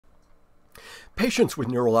Patients with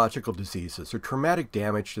neurological diseases or traumatic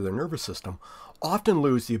damage to their nervous system often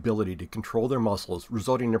lose the ability to control their muscles,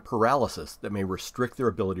 resulting in paralysis that may restrict their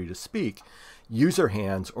ability to speak, use their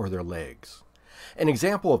hands, or their legs. An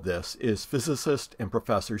example of this is physicist and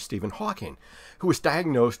professor Stephen Hawking, who was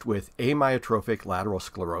diagnosed with amyotrophic lateral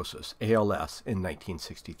sclerosis, ALS, in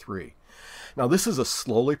 1963. Now, this is a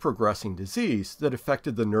slowly progressing disease that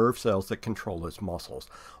affected the nerve cells that control his muscles,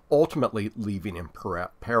 ultimately leaving him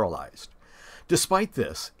paralyzed. Despite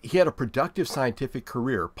this, he had a productive scientific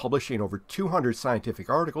career, publishing over 200 scientific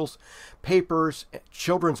articles, papers,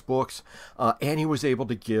 children's books, and he was able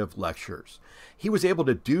to give lectures. He was able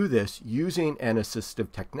to do this using an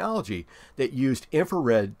assistive technology that used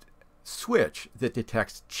infrared switch that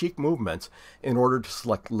detects cheek movements in order to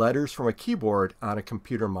select letters from a keyboard on a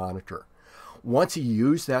computer monitor. Once he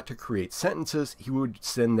used that to create sentences, he would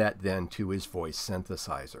send that then to his voice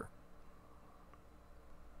synthesizer.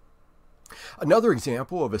 Another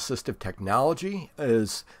example of assistive technology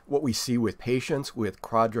is what we see with patients with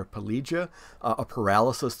quadriplegia, a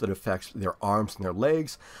paralysis that affects their arms and their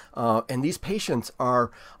legs. And these patients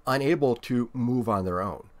are unable to move on their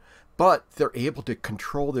own, but they're able to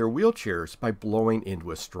control their wheelchairs by blowing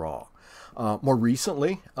into a straw. More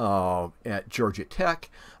recently, at Georgia Tech,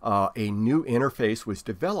 a new interface was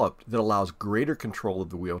developed that allows greater control of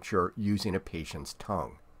the wheelchair using a patient's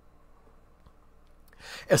tongue.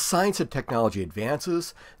 As science and technology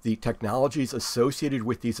advances, the technologies associated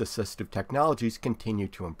with these assistive technologies continue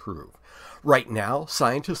to improve. Right now,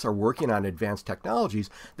 scientists are working on advanced technologies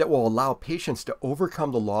that will allow patients to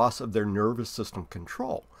overcome the loss of their nervous system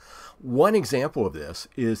control. One example of this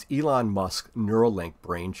is Elon Musk's Neuralink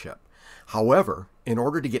brain chip. However, in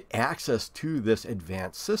order to get access to this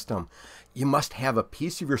advanced system, you must have a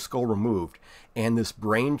piece of your skull removed and this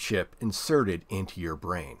brain chip inserted into your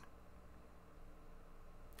brain.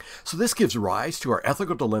 So this gives rise to our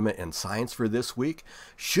ethical dilemma in science for this week.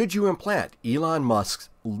 Should you implant Elon Musk's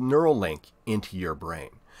Neuralink into your brain?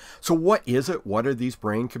 So what is it? What are these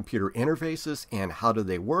brain-computer interfaces and how do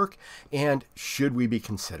they work? And should we be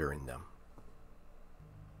considering them?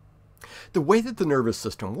 The way that the nervous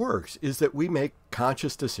system works is that we make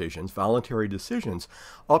conscious decisions, voluntary decisions,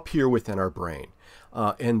 up here within our brain.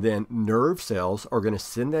 And then nerve cells are going to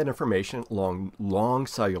send that information along long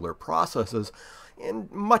cellular processes in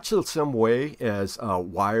much the same way as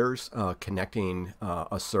wires connecting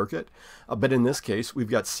a circuit. But in this case, we've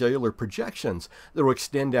got cellular projections that will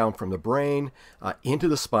extend down from the brain into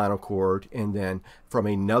the spinal cord, and then from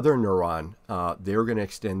another neuron, they're going to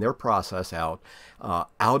extend their process out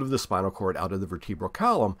of the spinal cord, out of the vertebral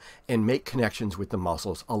column, and make connections with the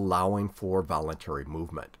muscles, allowing for voluntary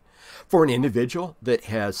movement. For an individual that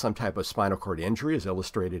has some type of spinal cord injury, as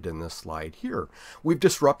illustrated in this slide here, we've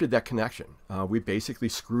disrupted that connection. We've basically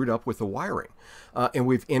screwed up with the wiring, and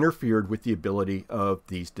we've interfered with the ability of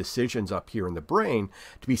these decisions up here in the brain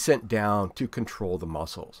to be sent down to control the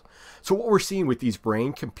muscles. So what we're seeing with these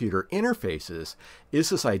brain-computer interfaces is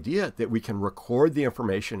this idea that we can record the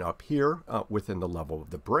information up here within the level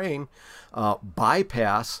of the brain,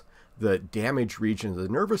 bypass the damaged region of the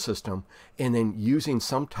nervous system, and then using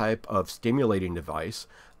some type of stimulating device,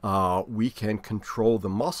 we can control the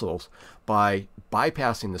muscles by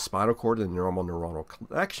bypassing the spinal cord and the normal neuronal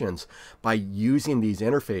connections by using these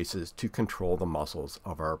interfaces to control the muscles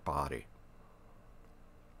of our body.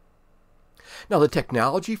 Now, the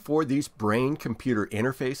technology for these brain-computer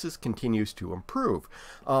interfaces continues to improve,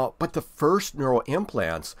 but the first neural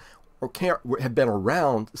implants have been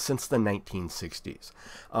around since the 1960s.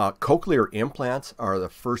 Cochlear implants are the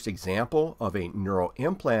first example of a neural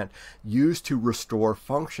implant used to restore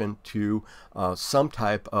function to some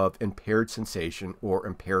type of impaired sensation or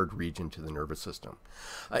impaired region to the nervous system.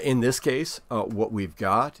 In this case, what we've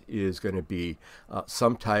got is going to be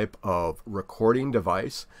some type of recording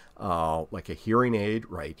device, like a hearing aid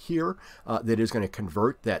right here, that is going to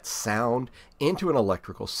convert that sound into an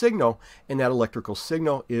electrical signal, and that electrical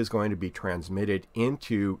signal is going to be transmitted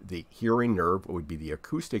into the hearing nerve, what would be the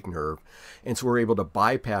acoustic nerve, and so we're able to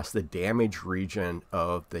bypass the damaged region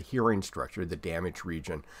of the hearing structure, the damaged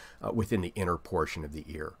region within the inner portion of the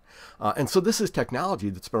ear. And so this is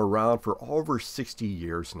technology that's been around for over 60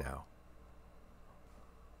 years now.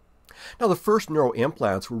 Now, the first neural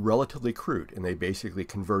implants were relatively crude, and they basically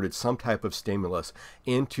converted some type of stimulus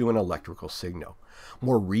into an electrical signal.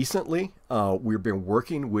 More recently, we've been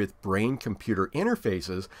working with brain-computer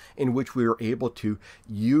interfaces in which we are able to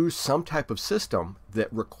use some type of system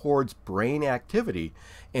that records brain activity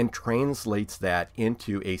and translates that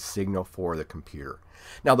into a signal for the computer.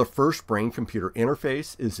 Now, the first brain-computer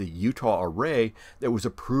interface is the Utah array that was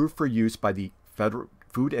approved for use by the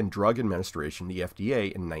Food and Drug Administration, the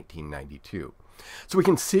FDA, in 1992. So we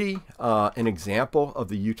can see an example of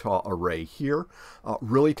the Utah array here,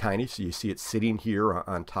 really tiny, so you see it sitting here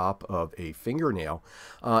on top of a fingernail,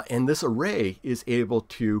 and this array is able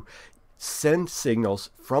to send signals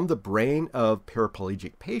from the brain of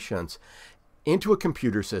paraplegic patients into a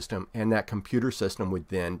computer system, and that computer system would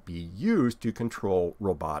then be used to control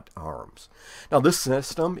robot arms. Now, this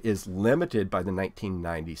system is limited by the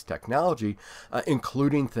 1990s technology,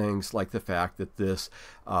 including things like the fact that this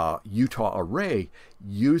Utah array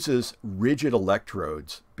uses rigid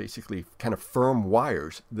electrodes, basically kind of firm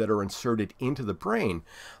wires that are inserted into the brain,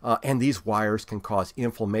 and these wires can cause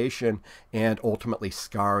inflammation and ultimately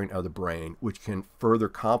scarring of the brain, which can further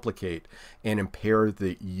complicate and impair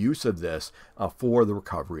the use of this for the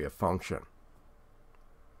recovery of function.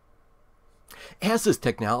 As this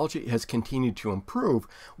technology has continued to improve,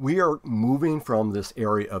 we are moving from this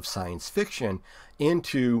area of science fiction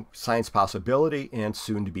into science possibility and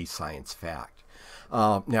soon to be science fact.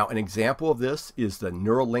 Now, an example of this is the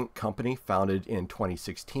Neuralink company founded in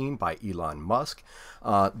 2016 by Elon Musk.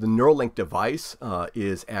 The Neuralink device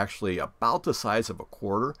is actually about the size of a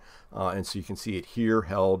quarter, and so you can see it here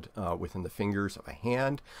held within the fingers of a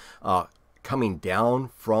hand. Coming down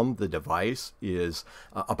from the device is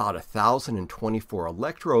about 1,024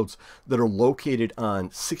 electrodes that are located on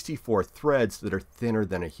 64 threads that are thinner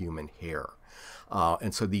than a human hair.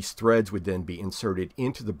 And so these threads would then be inserted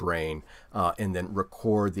into the brain and then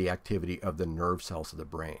record the activity of the nerve cells of the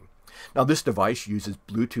brain. Now, this device uses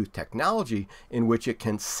Bluetooth technology in which it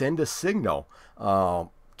can send a signal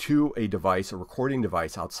to a device, a recording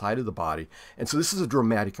device outside of the body. And so this is a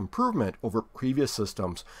dramatic improvement over previous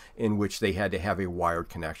systems in which they had to have a wired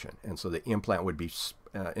connection. And so the implant would be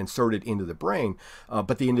inserted into the brain,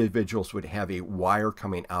 but the individuals would have a wire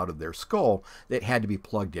coming out of their skull that had to be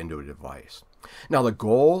plugged into a device. Now, the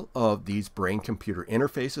goal of these brain-computer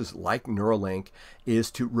interfaces like Neuralink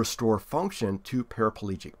is to restore function to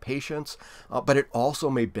paraplegic patients, but it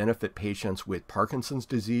also may benefit patients with Parkinson's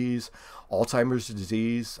disease, Alzheimer's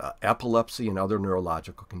disease, epilepsy, and other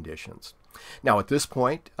neurological conditions. Now, at this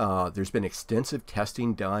point, there's been extensive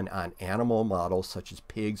testing done on animal models such as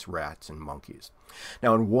pigs, rats, and monkeys.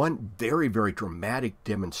 Now, in one very, very dramatic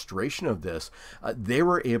demonstration of this, they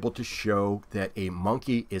were able to show that a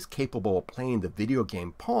monkey is capable of playing the video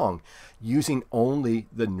game Pong using only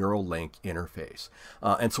the Neuralink interface.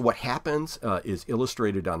 And so what happens is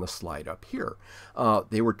illustrated on the slide up here.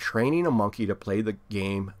 They were training a monkey to play the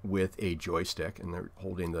game with a joystick, and they're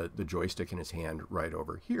holding the joystick in his hand right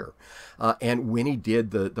over here. And when he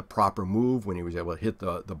did the proper move, when he was able to hit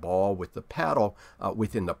the ball with the paddle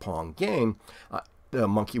within the Pong game, the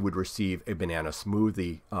monkey would receive a banana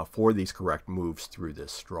smoothie for these correct moves through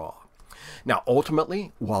this straw. Now,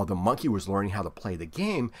 ultimately, while the monkey was learning how to play the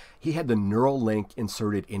game, he had the Neuralink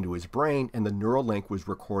inserted into his brain, and the Neuralink was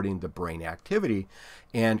recording the brain activity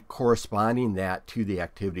and corresponding that to the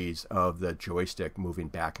activities of the joystick moving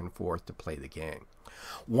back and forth to play the game.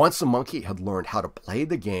 Once the monkey had learned how to play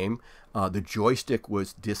the game, the joystick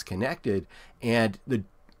was disconnected, and the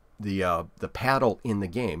paddle in the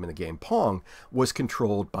game Pong, was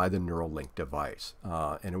controlled by the Neuralink device.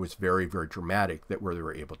 And it was very, very dramatic that they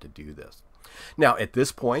were able to do this. Now, at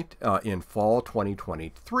this point, in fall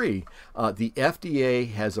 2023, the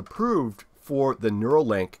FDA has approved for the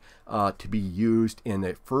Neuralink to be used in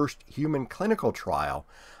the first human clinical trial.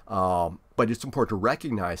 But it's important to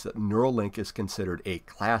recognize that Neuralink is considered a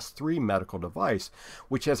Class 3 medical device,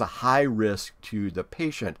 which has a high risk to the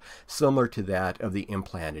patient, similar to that of the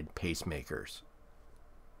implanted pacemakers.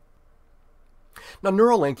 Now,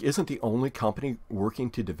 Neuralink isn't the only company working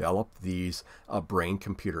to develop these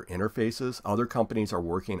brain-computer interfaces. Other companies are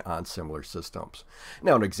working on similar systems.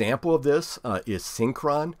 Now, an example of this is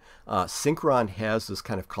Synchron. Synchron has this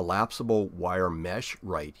kind of collapsible wire mesh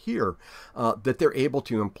right here that they're able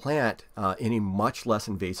to implant in a much less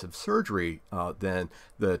invasive surgery than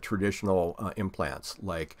the traditional implants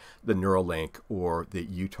like the Neuralink or the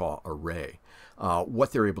Utah array.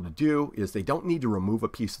 What they're able to do is they don't need to remove a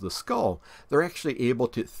piece of the skull. They're actually able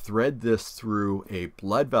to thread this through a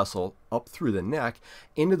blood vessel up through the neck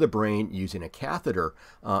into the brain using a catheter.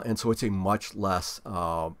 And so it's a much less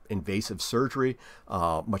invasive surgery,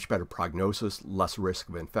 much better prognosis, less risk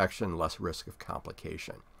of infection, less risk of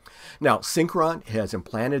complication. Now, Synchron has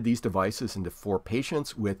implanted these devices into 4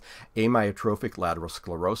 patients with amyotrophic lateral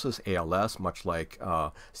sclerosis, ALS, much like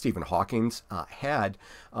Stephen Hawking's had.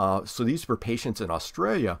 So these were patients in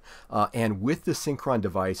Australia, and with the Synchron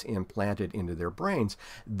device implanted into their brains,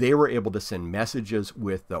 they were able to send messages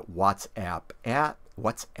with the WhatsApp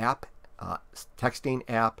texting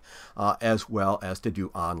app, as well as to do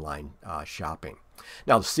online shopping.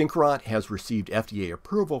 Now, the Synchron has received FDA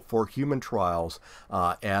approval for human trials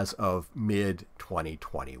as of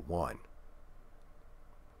mid-2021.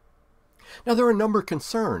 Now, there are a number of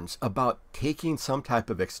concerns about taking some type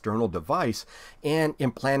of external device and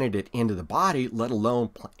implanting it into the body, let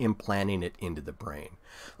alone implanting it into the brain.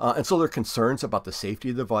 And so there are concerns about the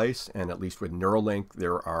safety of the device, and at least with Neuralink,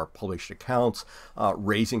 there are published accounts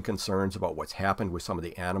raising concerns about what's happened with some of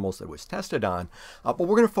the animals that was tested on. But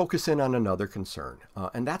we're going to focus in on another concern,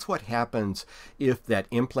 and that's what happens if that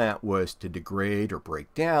implant was to degrade or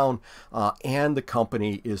break down, and the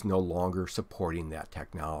company is no longer supporting that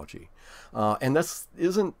technology. And this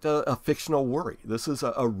isn't a fictional worry. This is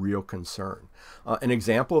a real concern. An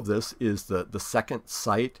example of this is the second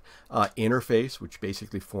sight interface, which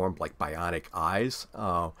basically formed like bionic eyes.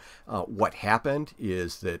 What happened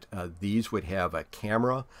is that these would have a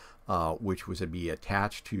camera which was to be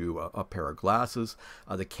attached to a pair of glasses.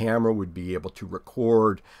 The camera would be able to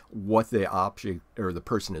record what the object or the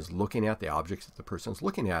person is looking at, the objects that the person is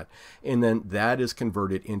looking at, and then that is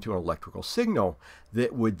converted into an electrical signal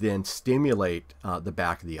that would then stimulate the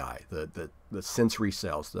back of the eye, the sensory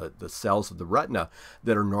cells, the cells of the retina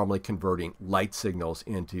that are normally converting light signals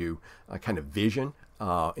into kind of vision.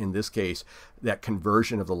 In this case, that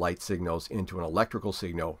conversion of the light signals into an electrical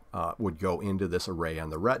signal would go into this array on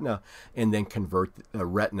the retina, and then the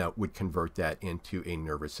retina would convert that into a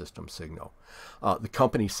nervous system signal. The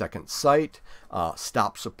company Second Sight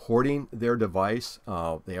stopped supporting their device.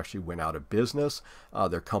 They actually went out of business.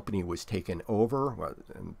 Their company was taken over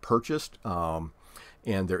and purchased.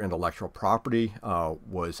 And their intellectual property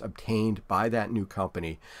was obtained by that new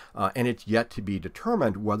company. And it's yet to be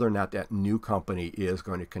determined whether or not that new company is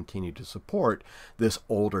going to continue to support this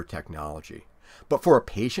older technology. But for a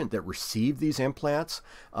patient that received these implants,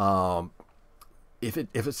 if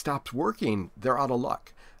it stops working, they're out of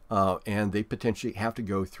luck. And they potentially have to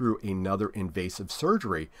go through another invasive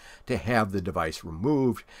surgery to have the device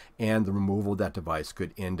removed, and the removal of that device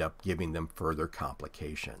could end up giving them further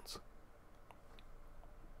complications.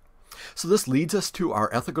 So this leads us to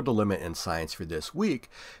our ethical dilemma in science for this week.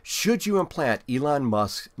 Should you implant Elon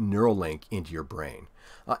Musk's Neuralink into your brain?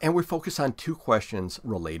 And we focus on two questions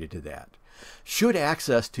related to that. Should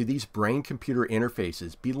access to these brain-computer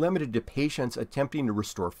interfaces be limited to patients attempting to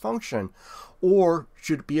restore function, or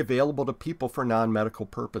should it be available to people for non-medical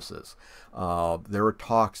purposes? There are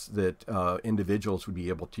talks that individuals would be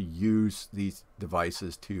able to use these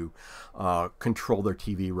devices to control their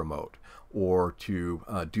TV remote, or to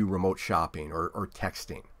do remote shopping or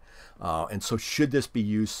texting. And so should this be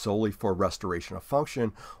used solely for restoration of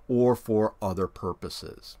function or for other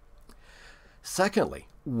purposes? Secondly,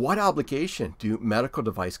 what obligation do medical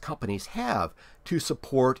device companies have to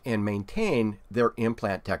support and maintain their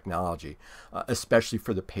implant technology, especially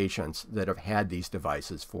for the patients that have had these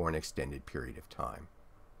devices for an extended period of time?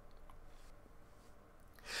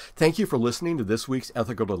 Thank you for listening to this week's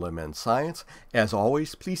Ethical Dilemma in Science. As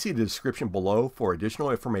always, please see the description below for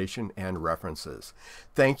additional information and references.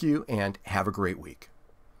 Thank you, and have a great week.